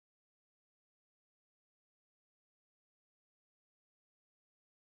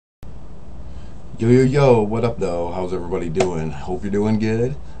Yo, yo, yo, what up, though? How's everybody doing? Hope you're doing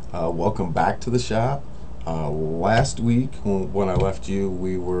good. Welcome back to the shop. Last week, when I left you,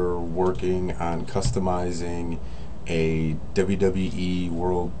 we were working on customizing a WWE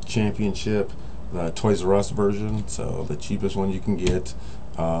World Championship, the Toys R Us version, so the cheapest one you can get.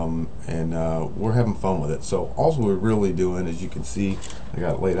 And we're having fun with it. So, all we're really doing, as you can see, I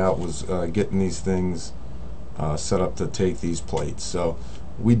got it laid out, was getting these things set up to take these plates. So,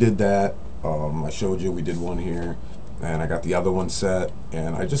 we did that. I showed you we did one here, and I got the other one set,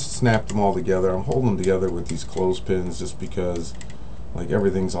 and I just snapped them all together. I'm holding them together with these clothespins just because like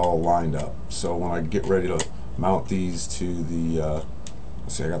everything's all lined up. So when I get ready to mount these to the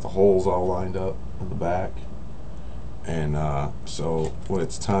see, I got the holes all lined up in the back, and so when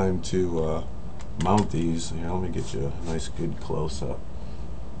it's time to mount these, here, let me get you a nice good close-up.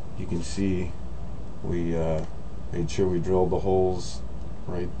 You can see we made sure we drilled the holes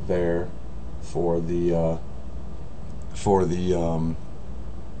right there for the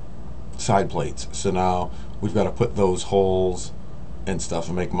side plates. So now we've got to put those holes and stuff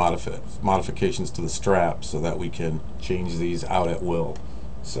and make modifications to the strap so that we can change these out at will.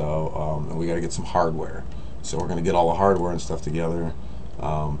 So and we got to get some hardware. So we're going to get all the hardware and stuff together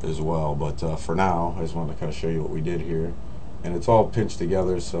as well. But for now, I just wanted to kind of show you what we did here, and it's all pinched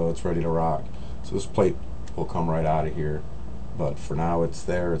together, so it's ready to rock. So this plate will come right out of here. But for now, it's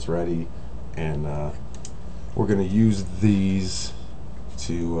there, it's ready, and we're going to use these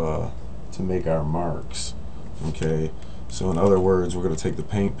to make our marks. Okay, so in other words, we're going to take the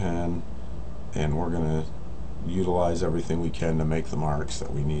paint pen and we're going to utilize everything we can to make the marks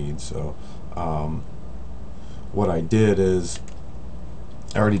that we need. So what I did is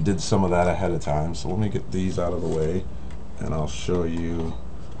I already did some of that ahead of time. So let me get these out of the way, and I'll show you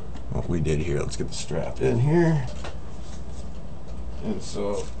what we did here. Let's get the strap in here. And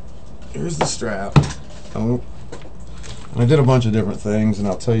so here's the strap. I did a bunch of different things, and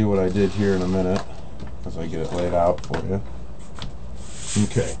I'll tell you what I did here in a minute as I get it laid out for you.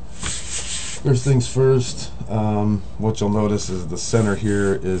 Okay, first things first, what you'll notice is the center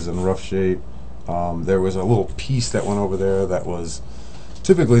here is in rough shape. There was a little piece that went over there that was,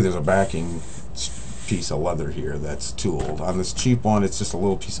 typically there's a backing piece of leather here that's tooled. On this cheap one, it's just a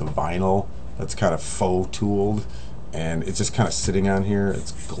little piece of vinyl that's kind of faux tooled, and it's just kind of sitting on here.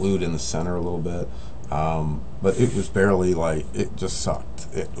 It's glued in the center a little bit, but it was barely, like, it just sucked.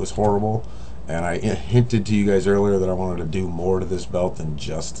 It was horrible, and I hinted to you guys earlier that I wanted to do more to this belt than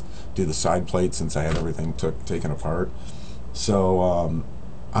just do the side plate since I had everything taken apart. So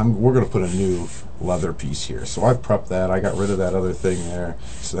we're going to put a new leather piece here. So I prepped that. I got rid of that other thing there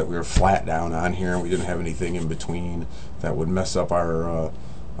so that we were flat down on here and we didn't have anything in between that would mess up our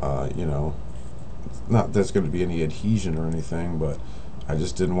you know, not that there's going to be any adhesion or anything, but I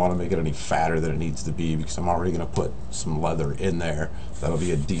just didn't want to make it any fatter than it needs to be, because I'm already going to put some leather in there that'll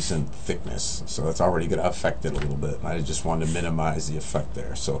be a decent thickness, so that's already going to affect it a little bit. I just wanted to minimize the effect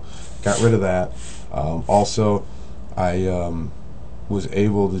there, so got rid of that. Also, I was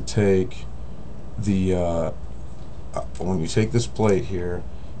able to take the when you take this plate here,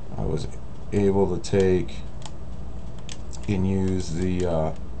 I was able to take and use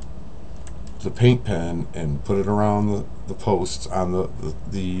the paint pen and put it around the posts on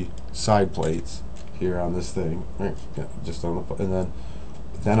the side plates here on this thing, right? Yeah, just on the, and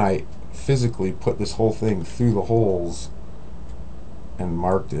then I physically put this whole thing through the holes and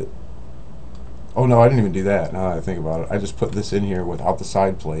marked it. Oh no, I didn't even do that. Now that I think about it, I just put this in here without the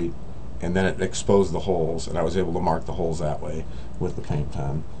side plate, and then it exposed the holes, and I was able to mark the holes that way with the paint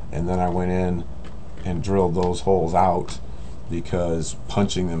pen. And then I went in and drilled those holes out, because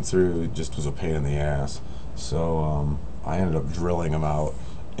punching them through just was a pain in the ass. So I ended up drilling them out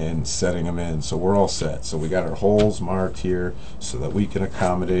and setting them in. So we're all set. So we got our holes marked here so that we can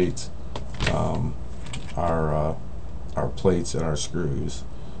accommodate our plates and our screws.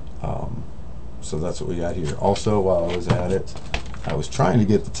 So that's what we got here. Also, while I was at it, I was trying to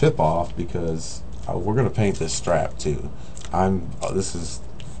get the tip off because we're going to paint this strap too. This is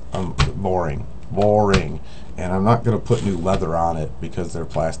boring, and I'm not going to put new leather on it because they're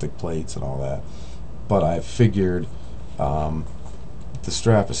plastic plates and all that. But I figured the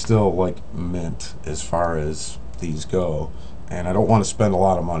strap is still like mint as far as these go, and I don't want to spend a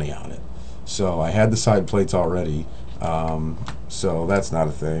lot of money on it. So I had the side plates already, so that's not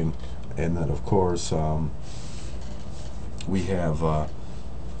a thing. And then of course we have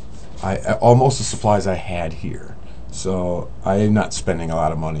almost the supplies I had here. So I am not spending a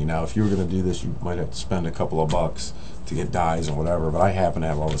lot of money. Now if you were going to do this, you might have to spend a couple of bucks to get dyes and whatever, but I happen to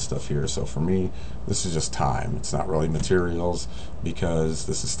have all this stuff here. So for me, this is just time. It's not really materials, because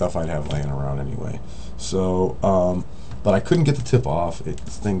this is stuff I'd have laying around anyway. So, but I couldn't get the tip off.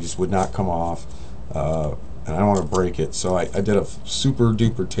 This thing just would not come off, and I don't want to break it. So I did a super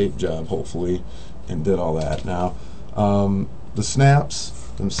duper tape job, hopefully, and did all that. Now, the snaps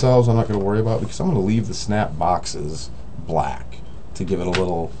themselves I'm not going to worry about, because I'm going to leave the snap boxes black to give it a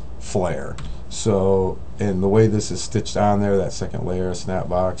little flair. So, and the way this is stitched on there, that second layer of snap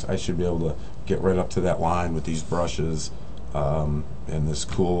box, I should be able to get right up to that line with these brushes and this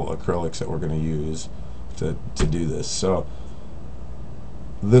cool acrylics that we're going to use to do this. So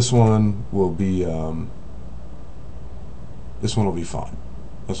this one will be fun. This one will be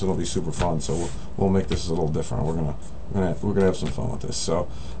super fun. So we'll make this a little different. We're gonna have some fun with this. So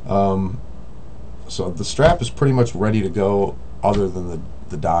so the strap is pretty much ready to go, other than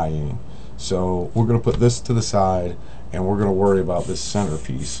the dyeing. So we're going to put this to the side, and we're going to worry about this center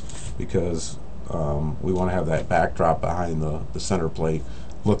piece, because we want to have that backdrop behind the center plate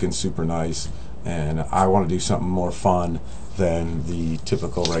looking super nice, and I want to do something more fun than the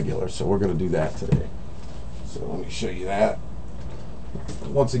typical regular. So we're going to do that today. So let me show you that.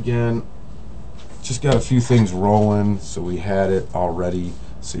 Once again, just got a few things rolling, so we had it already,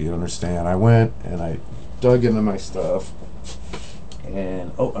 so you understand. I went and I dug into my stuff,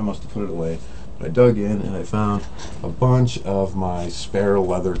 and oh, I must have put it away. But I dug in and I found a bunch of my spare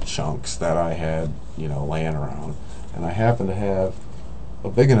leather chunks that I had, you know, laying around, and I happen to have a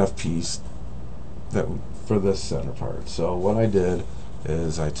big enough piece that for this center part. So what I did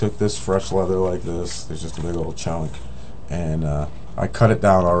is I took this fresh leather like this. There's just a big old chunk, and I cut it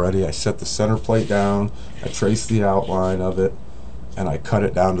down already. I set the center plate down. I traced the outline of it, and I cut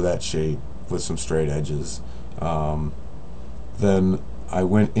it down to that shape with some straight edges. Then I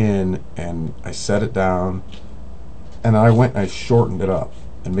went in and I set it down, and I went and I shortened it up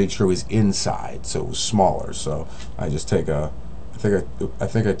and made sure it was inside, so it was smaller. So I just take I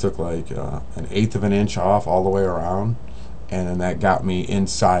think I took like 1/8 of an inch off all the way around, and then that got me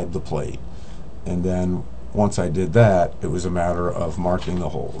inside the plate. And then once I did that, it was a matter of marking the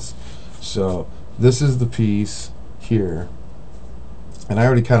holes. So this is the piece here, and I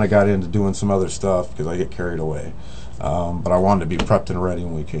already kind of got into doing some other stuff because I get carried away. But I wanted to be prepped and ready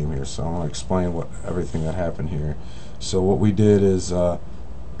when we came here, so I'm going to explain everything that happened here. So what we did is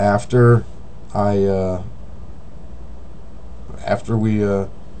after I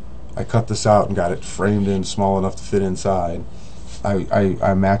cut this out and got it framed in small enough to fit inside,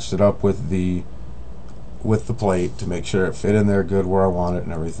 I matched it up with the plate to make sure it fit in there good where I want it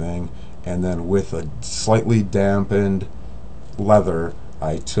and everything. And then with a slightly dampened leather,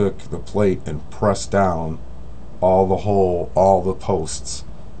 I took the plate and pressed down all the posts,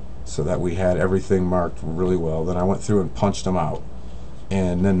 so that we had everything marked really well. Then I went through and punched them out,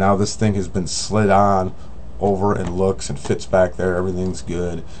 and then now this thing has been slid on over and looks and fits back there. Everything's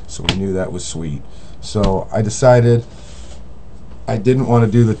good, so we knew that was sweet. So I decided I didn't want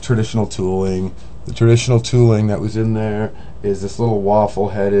to do the traditional tooling. The traditional tooling that was in there is this little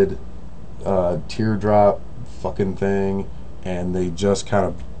waffle-headed teardrop fucking thing, and they just kind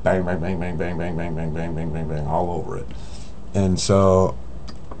of bang, bang, bang, bang, bang, bang, bang, bang, bang, bang, bang, bang, all over it. And so,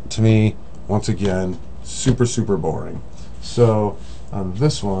 to me, once again, super, super boring. So, on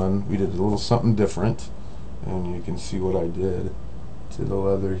this one, we did a little something different, and you can see what I did to the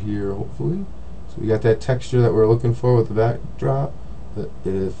leather here, hopefully. So we got that texture that we're looking for with the backdrop. But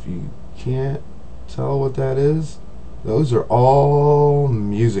if you can't tell what that is, those are all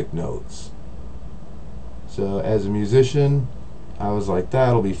music notes. So, as a musician, I was like,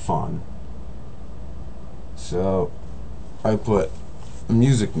 that'll be fun. So I put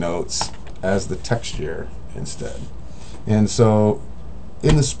music notes as the texture instead. And so,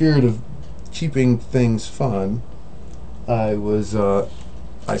 in the spirit of keeping things fun, I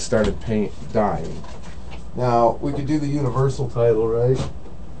started dyeing. Now, we could do the universal title, right?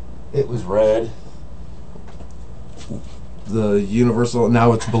 It was red. The universal,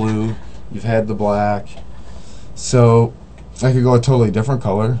 now it's blue. You've had the black. So I could go a totally different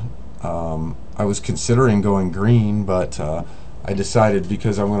color. I was considering going green, but I decided,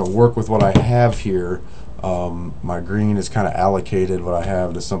 because I'm going to work with what I have here, my green is kind of allocated what I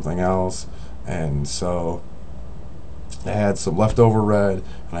have to something else, and so I had some leftover red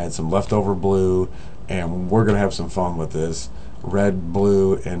and I had some leftover blue, and we're going to have some fun with this red,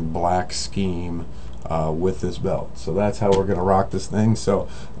 blue, and black scheme with this belt. So that's how we're going to rock this thing. So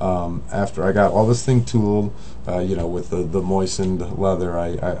after I got all this thing tooled, you know, with the moistened leather,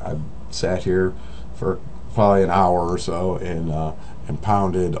 I sat here for probably an hour or so and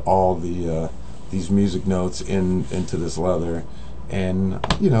pounded all the these music notes into this leather. And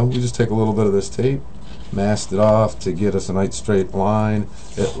we just take a little bit of this tape, masked it off to get us a nice straight line.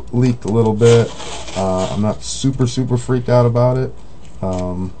 It leaked a little bit. I'm not super freaked out about it,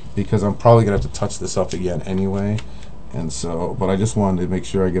 because I'm probably gonna have to touch this up again anyway. And so, but I just wanted to make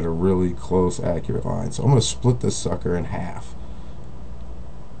sure I get a really close, accurate line. So I'm gonna split this sucker in half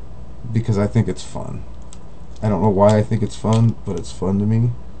because I think it's fun. I don't know why I think it's fun, but it's fun to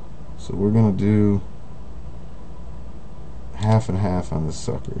me. So we're gonna do half and half on this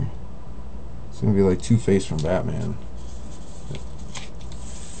sucker. It's gonna be like Two-Face from Batman.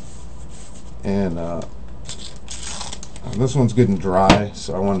 And this one's getting dry,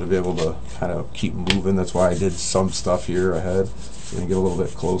 so I wanted to be able to kind of keep moving. That's why I did some stuff here ahead, so we can get a little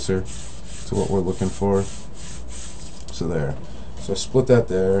bit closer to what we're looking for. So there. So I split that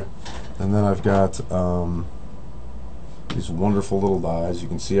there, and then I've got these wonderful little dies. You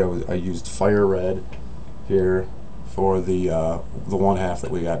can see I used fire red here for the one half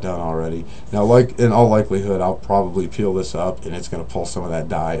that we got done already. Now, like in all likelihood, I'll probably peel this up and it's going to pull some of that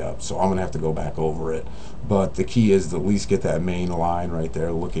dye up, so I'm going to have to go back over it. But the key is to at least get that main line right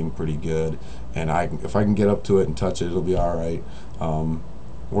there looking pretty good, and if I can get up to it and touch it, it'll be all right.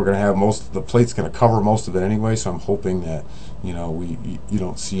 We're going to have the plate's going to cover most of it anyway, so I'm hoping that you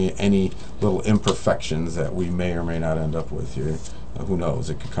don't see any little imperfections that we may or may not end up with here. Who knows?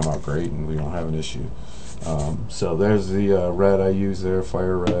 It could come out great and we don't have an issue. So there's the red I use there,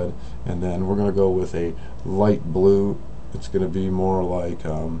 fire red, and then we're going to go with a light blue. It's going to be more like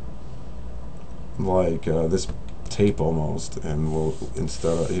this tape almost, and we'll and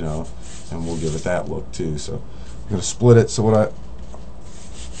we'll give it that look too. So I'm going to split it. So what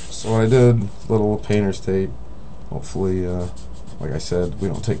I did, little painter's tape. Hopefully, like I said, we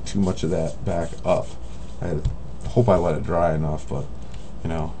don't take too much of that back up. I hope I let it dry enough, but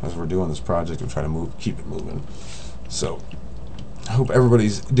as we're doing this project, we're trying to keep it moving. So I hope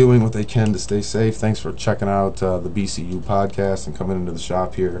everybody's doing what they can to stay safe. Thanks for checking out the BCU podcast and coming into the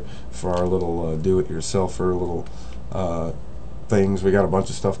shop here for our little do-it-yourselfer little things. We got a bunch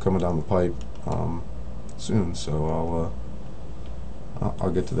of stuff coming down the pipe soon, so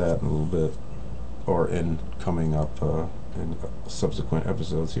I'll get to that in a little bit, or in coming up in subsequent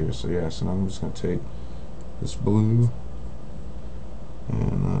episodes here. So yeah, so now I'm just going to take this blue.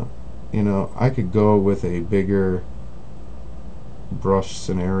 And I could go with a bigger brush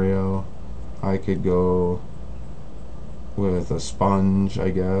scenario. I could go with a sponge,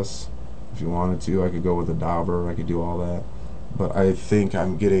 I guess, if you wanted to. I could go with a dauber. I could do all that. But I think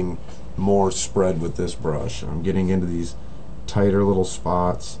I'm getting more spread with this brush. I'm getting into these tighter little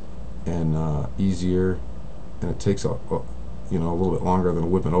spots and easier, and it takes a little bit longer than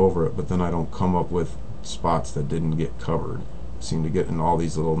whipping over it, but then I don't come up with spots that didn't get covered. Seem to get in all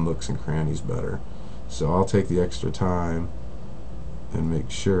these little nooks and crannies better. So I'll take the extra time and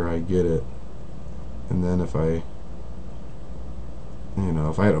make sure I get it. And then if I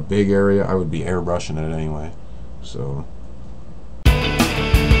had a big area, I would be airbrushing it anyway. So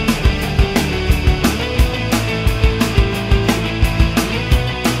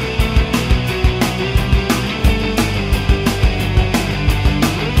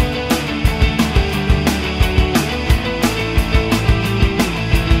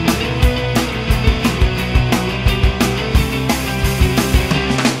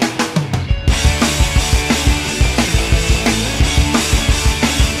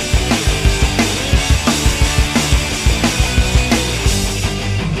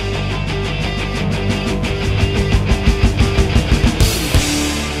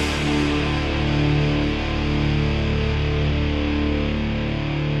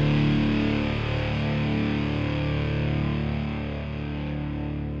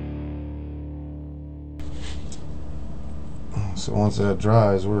So once that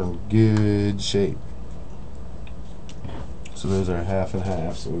dries, we're in good shape. So there's our half and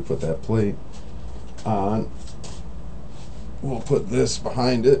half. So we put that plate on. We'll put this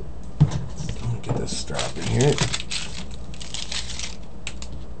behind it. Get this strap in here.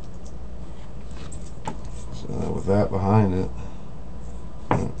 So with that behind it,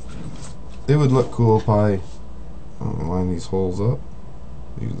 it would look cool if I line these holes up.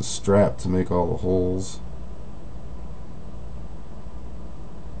 Use the strap to make all the holes.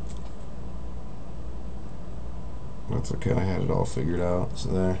 That's okay, I had it all figured out. So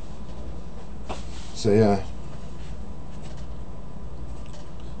there. So yeah,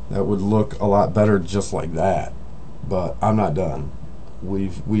 that would look a lot better just like that. But I'm not done. We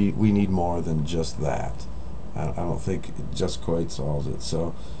need more than just that. I don't think it just quite solves it.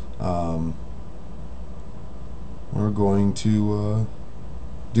 So we're going to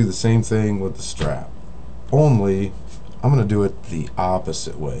do the same thing with the strap. Only, I'm going to do it the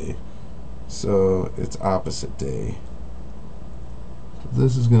opposite way. So it's opposite day.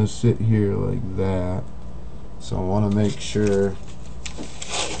 This is going to sit here like that. So I want to make sure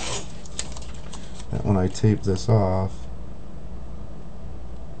that when I tape this off,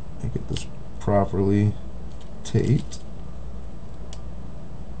 I get this properly taped.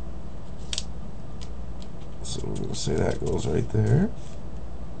 So we're going to say that goes right there.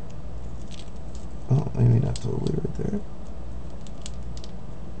 Oh, maybe not totally right there.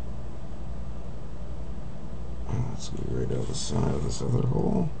 Let's go right out the center of this other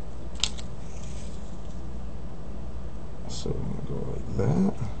hole. So I'm going to go like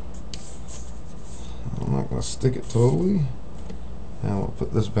that. I'm not going to stick it totally. Now we'll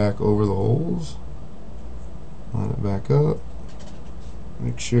put this back over the holes. Line it back up.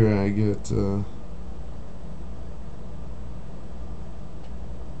 Make sure I get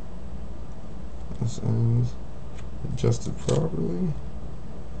this end adjusted properly.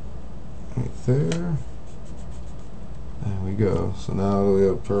 Right there. There we go. So now we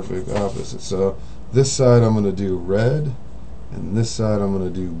have perfect opposite. So this side I'm going to do red, and this side I'm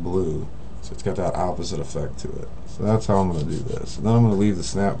going to do blue. So it's got that opposite effect to it. So that's how I'm going to do this. And then I'm going to leave the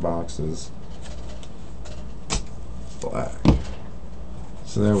snap boxes black.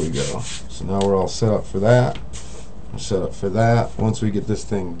 So there we go. So now we're all set up for that. We're set up for that. Once we get this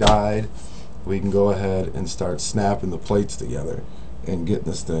thing dyed, we can go ahead and start snapping the plates together and getting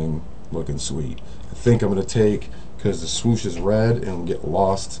this thing looking sweet. I think I'm going to take, because the swoosh is red and will get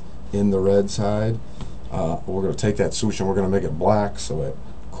lost in the red side, we're going to take that swoosh and we're going to make it black so it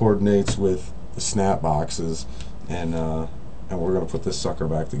coordinates with the snap boxes, and we're going to put this sucker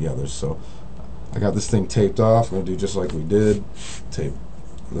back together. So I got this thing taped off. I'm going to do just like we did. Tape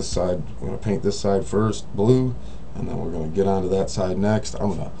this side. We're going to paint this side first blue, and then we're going to get onto that side next.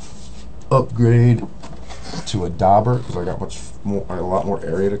 I'm going to upgrade to a dauber because I got a lot more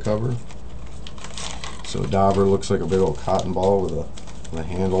area to cover. So a dauber looks like a big old cotton ball with a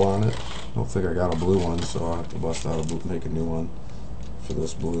handle on it. I don't think I got a blue one, so I'll have to bust out make a new one for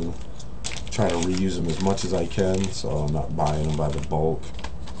this blue. Try to reuse them as much as I can, so I'm not buying them by the bulk.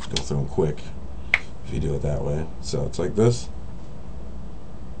 Go through them quick if you do it that way. So it's like this.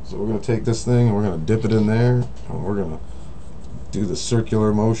 So we're going to take this thing and we're going to dip it in there, and we're going to do the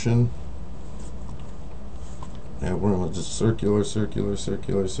circular motion. And we're going to just circular, circular,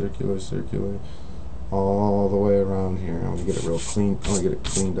 circular, circular, circular, all the way around here. I'm going to get it real clean. I'm going to get it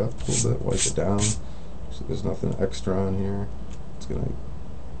cleaned up a little bit, wipe it down, so there's nothing extra on here. It's going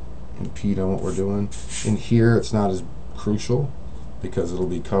to impede on what we're doing. In here, it's not as crucial because it'll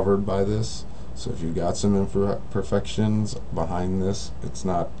be covered by this. So if you've got some imperfections behind this, it's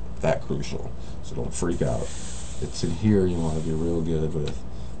not that crucial. So don't freak out. It's in here you want to be real good with.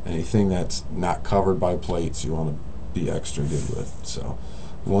 Anything that's not covered by plates, you want to be extra good with. So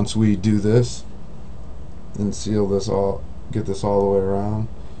once we do this and seal this all, get this all the way around,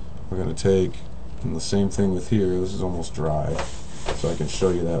 we're going to take, and the same thing with here, this is almost dry, so I can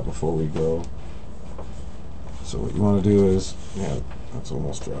show you that before we go. So what you want to do is, yeah, that's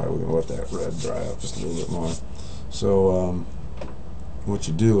almost dry. We're going to let that red dry up just a little bit more. So what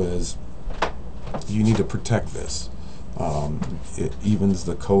you do is you need to protect this. It evens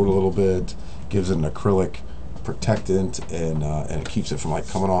the coat a little bit, gives it an acrylic protectant, and it keeps it from like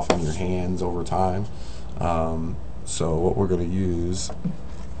coming off on your hands over time. So what we're going to use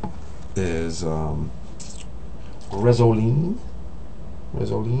is Resolene.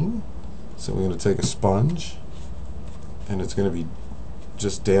 So we're going to take a sponge, and it's going to be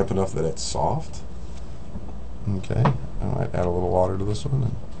just damp enough that it's soft. Okay, I might add a little water to this one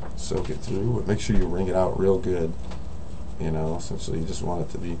and soak it through, but make sure you wring it out real good. You know, essentially you just want it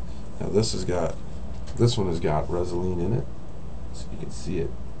to be. Now this one has got Resolene in it, so you can see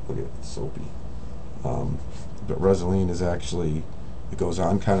it. Look at it, it's soapy. But Resolene is actually, it goes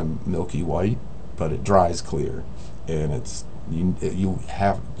on kind of milky white, but it dries clear, and it's you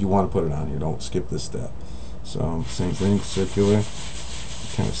want to put it on here. Don't skip this step. So same thing, circular.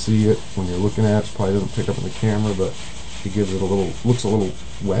 You kind of see it when you're looking at it. It probably doesn't pick up in the camera, but it gives it a little, looks a little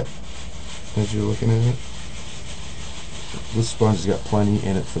wet as you're looking at it. This sponge has got plenty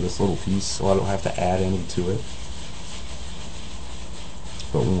in it for this little piece, so I don't have to add any to it.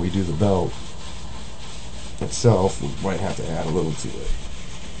 But when we do the belt itself, we might have to add a little to it.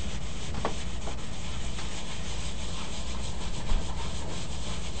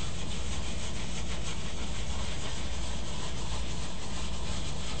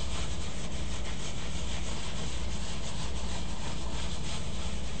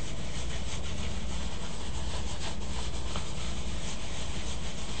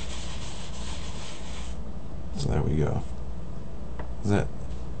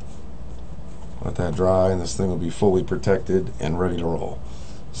 let that dry, and this thing will be fully protected and ready to roll.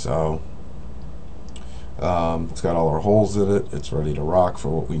 So it's got all our holes in it. It's ready to rock for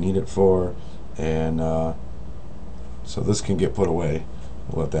what we need it for, and so this can get put away.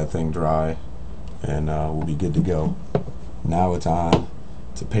 We'll let that thing dry, and we'll be good to go. Now it's on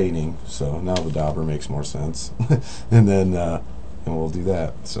to painting, so now the dauber makes more sense. And then and we'll do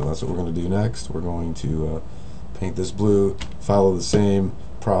that. So that's what we're going to do next. We're going to paint this blue, follow the same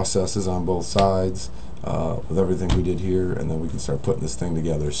processes on both sides with everything we did here, and then we can start putting this thing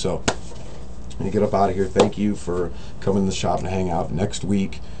together. So when you get up out of here, thank you for coming to the shop and hang out. Next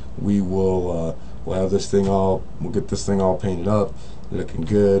week we will we'll have this thing all, we'll get this thing all painted up, looking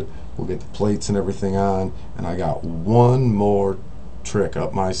good. We'll get the plates and everything on, and I got one more trick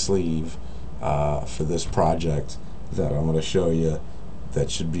up my sleeve for this project that I'm going to show you that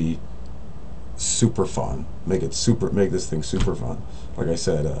should be super fun. Make this thing super fun. Like I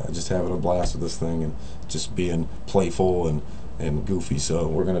said, just having a blast with this thing and just being playful and goofy. So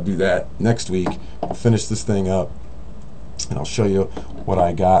we're going to do that next week. We'll finish this thing up, and I'll show you what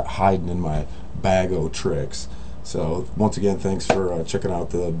I got hiding in my bag of tricks. So once again, thanks for checking out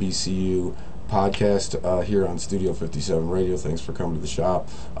the BCU podcast here on Studio 57 Radio. Thanks for coming to the shop.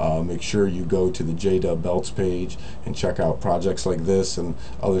 Make sure you go to the J-Dub Belts page and check out projects like this and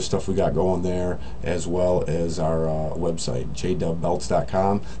other stuff we got going there, as well as our website,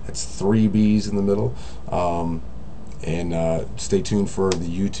 jdubbelts.com. That's 3 B's in the middle. And stay tuned for the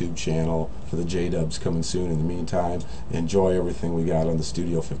YouTube channel for the J-Dubs coming soon. In the meantime, enjoy everything we got on the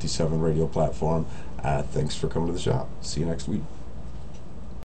Studio 57 Radio platform. Thanks for coming to the shop. See you next week.